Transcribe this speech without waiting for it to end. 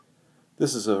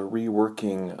This is a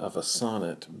reworking of a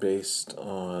sonnet based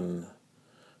on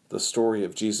the story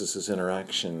of Jesus'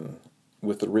 interaction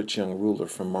with the rich young ruler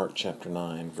from Mark chapter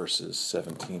 9, verses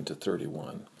 17 to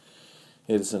 31.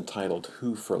 It is entitled,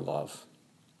 Who for Love?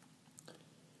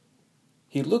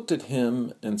 He looked at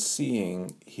him, and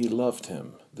seeing, he loved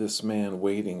him, this man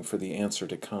waiting for the answer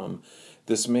to come,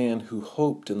 this man who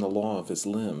hoped in the law of his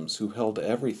limbs, who held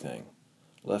everything,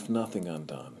 left nothing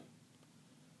undone.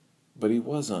 But he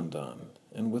was undone,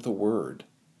 and with a word.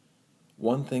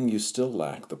 One thing you still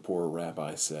lack, the poor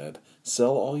rabbi said.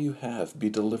 Sell all you have, be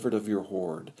delivered of your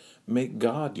hoard. Make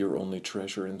God your only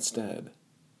treasure instead.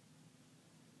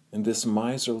 In this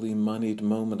miserly, moneyed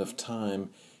moment of time,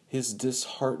 his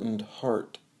disheartened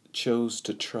heart chose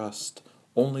to trust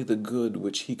only the good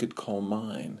which he could call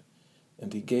mine,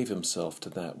 and he gave himself to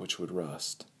that which would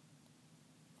rust.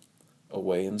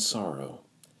 Away in sorrow,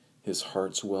 his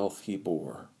heart's wealth he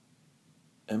bore,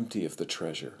 empty of the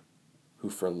treasure, who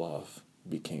for love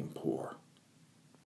became poor.